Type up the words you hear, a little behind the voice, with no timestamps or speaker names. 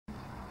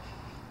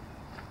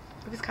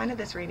It was kind of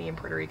this rainy in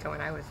Puerto Rico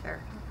when I was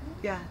there.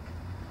 Yeah.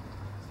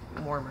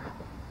 Warmer.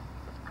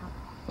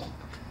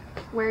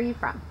 Where are you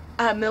from?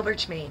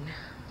 Millbridge, Maine.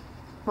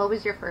 What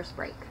was your first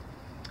break?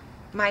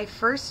 My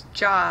first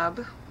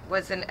job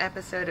was an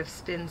episode of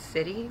Spin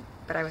City,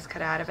 but I was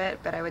cut out of it.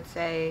 But I would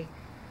say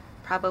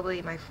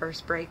probably my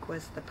first break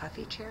was the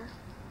Puffy Chair.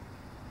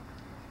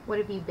 What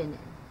have you been in?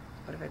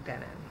 What have I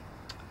been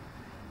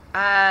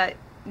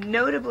in?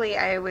 Notably,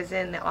 I was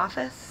in The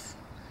Office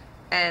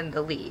and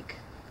The League.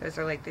 Those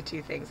are like the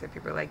two things that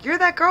people are like, you're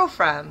that girl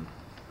from.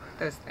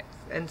 Those things.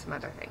 And some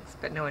other things.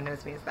 But no one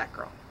knows me as that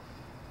girl.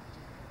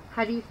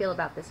 How do you feel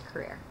about this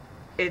career?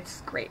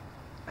 It's great.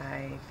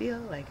 I feel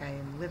like I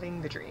am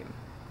living the dream.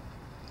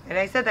 And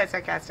I said that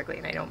sarcastically,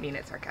 and I don't mean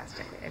it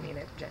sarcastically. I mean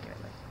it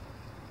genuinely.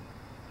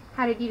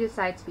 How did you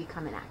decide to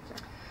become an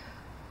actor?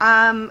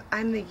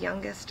 I'm the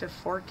youngest of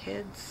 4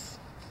 kids.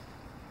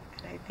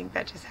 And I think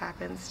that just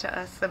happens to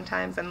us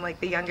sometimes. I'm like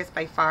the youngest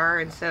by far,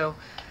 and so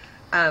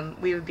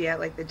we would be at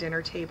like the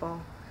dinner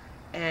table,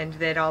 and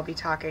they'd all be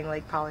talking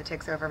like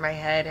politics over my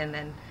head, and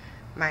then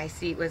my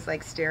seat was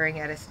like staring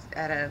at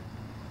a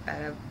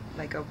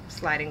like a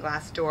sliding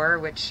glass door,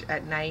 which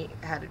at night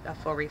had a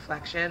full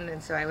reflection,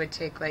 and so I would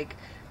take like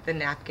the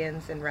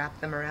napkins and wrap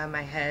them around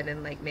my head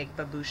and like make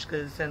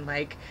babushkas and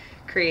like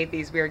create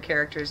these weird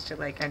characters to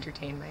like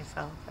entertain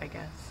myself, I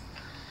guess.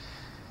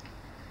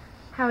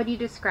 How would you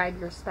describe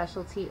your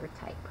specialty or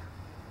type?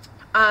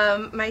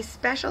 My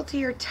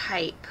specialty or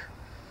type,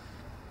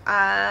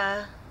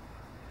 I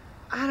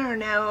don't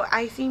know.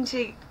 I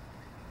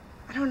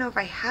don't know if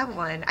I have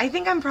one. I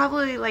think I'm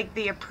probably like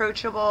the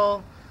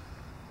approachable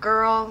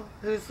girl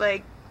who's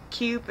like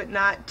cute but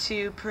not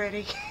too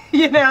pretty.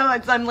 You know,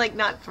 I'm like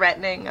not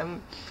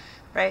threatening.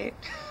 Right?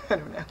 I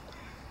don't know.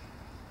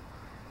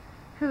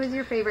 Who is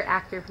your favorite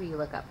actor who you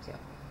look up to?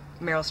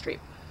 Meryl Streep.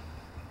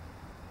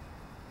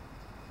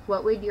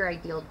 What would your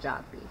ideal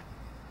job be?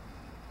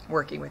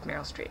 Working with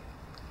Meryl Streep.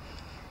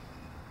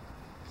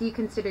 Do you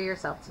consider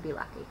yourself to be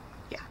lucky?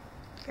 Yeah,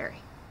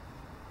 very.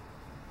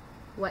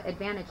 What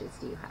advantages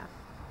do you have?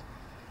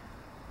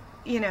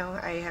 You know,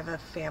 I have a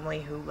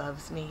family who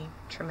loves me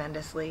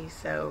tremendously,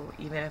 so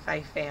even if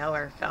I fail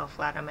or fell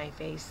flat on my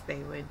face, they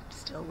would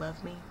still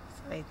love me.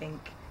 So I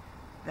think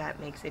that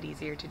makes it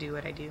easier to do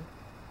what I do.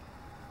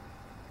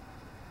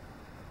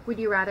 Would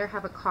you rather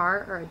have a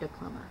car or a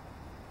diploma?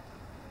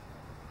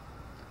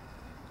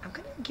 I'm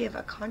going to give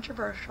a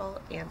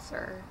controversial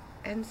answer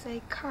and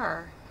say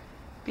car,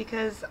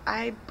 because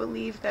I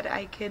believe that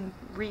I can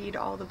read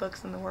all the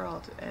books in the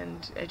world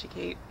and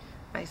educate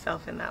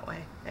myself in that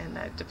way, and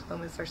that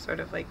diplomas are sort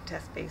of like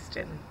test-based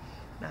and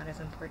not as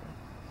important.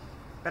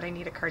 But I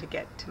need a car to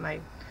get to my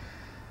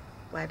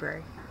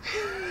library.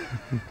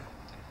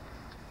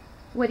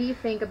 What do you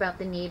think about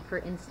the need for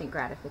instant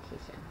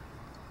gratification?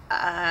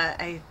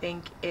 I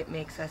think it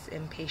makes us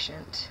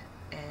impatient,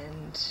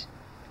 and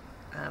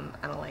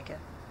I don't like it.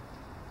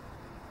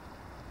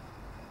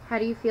 How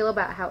do you feel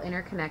about how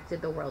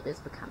interconnected the world is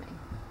becoming?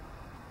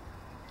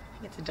 I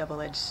think it's a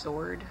double-edged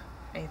sword.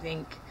 I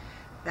think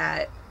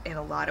that in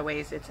a lot of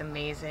ways it's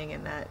amazing,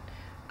 in that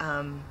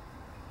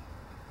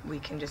we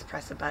can just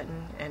press a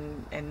button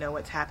and know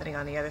what's happening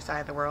on the other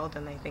side of the world,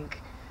 and I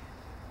think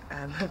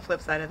the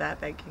flip side of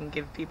that can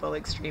give people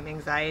extreme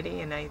anxiety,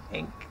 and I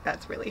think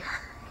that's really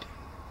hard.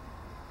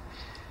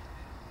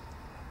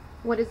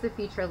 What does the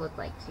future look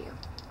like to you?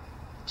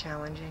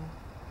 Challenging.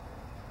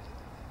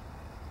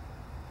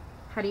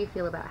 How do you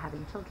feel about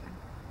having children?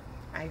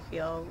 I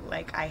feel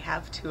like I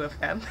have 2 of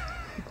them,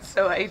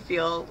 so I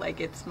feel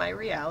like it's my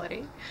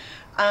reality.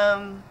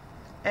 And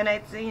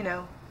it's, you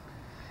know,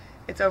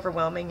 it's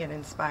overwhelming and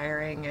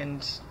inspiring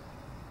and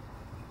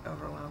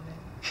overwhelming.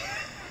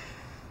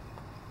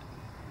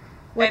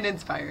 And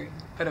inspiring,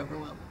 but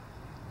overwhelming.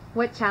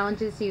 What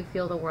challenges do you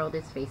feel the world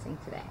is facing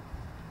today?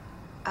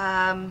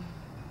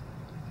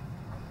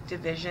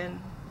 Division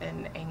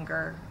and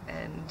anger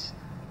and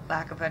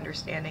lack of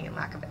understanding and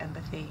lack of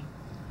empathy.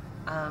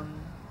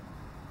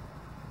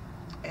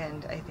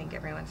 And I think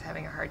everyone's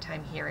having a hard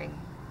time hearing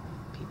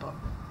people,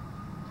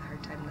 a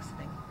hard time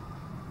listening.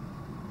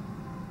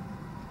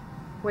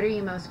 What are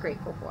you most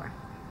grateful for?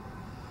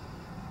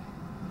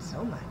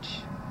 So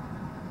much.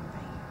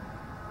 My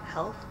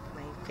health,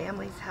 my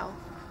family's health,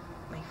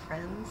 my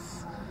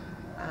friends,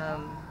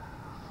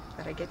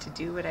 that I get to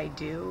do what I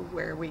do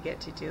where we get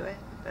to do it,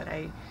 that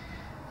I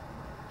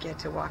get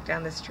to walk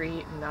down the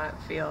street and not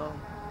feel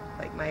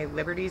like my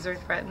liberties are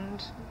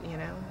threatened, you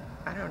know,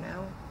 I don't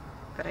know,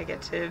 that I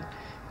get to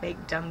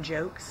make dumb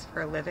jokes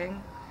for a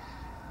living.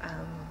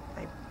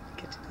 I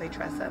get to play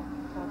dress up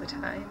all the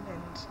time,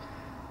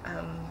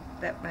 and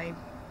that my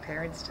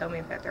parents tell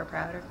me that they're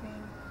proud of me.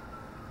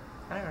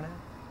 I don't know,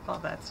 all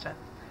that stuff.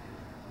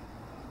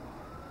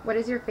 What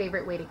is your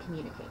favorite way to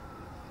communicate?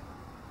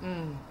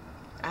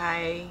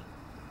 I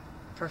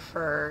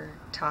prefer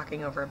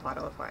talking over a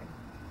bottle of wine,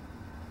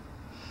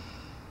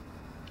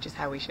 which is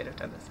how we should have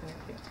done this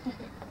interview.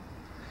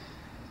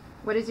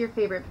 What is your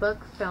favorite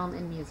book, film,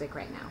 and music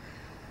right now?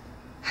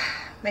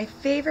 My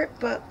favorite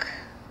book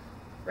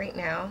right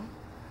now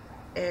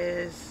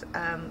is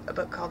a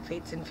book called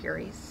Fates and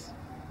Furies.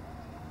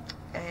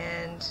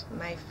 And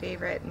my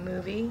favorite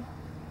movie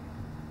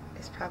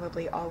is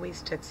probably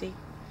always Tootsie.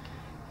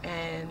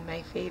 And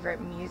my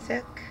favorite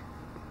music,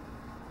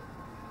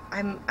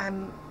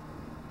 I'm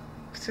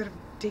sort of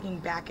digging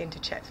back into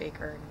Chet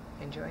Faker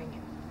and enjoying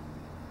it.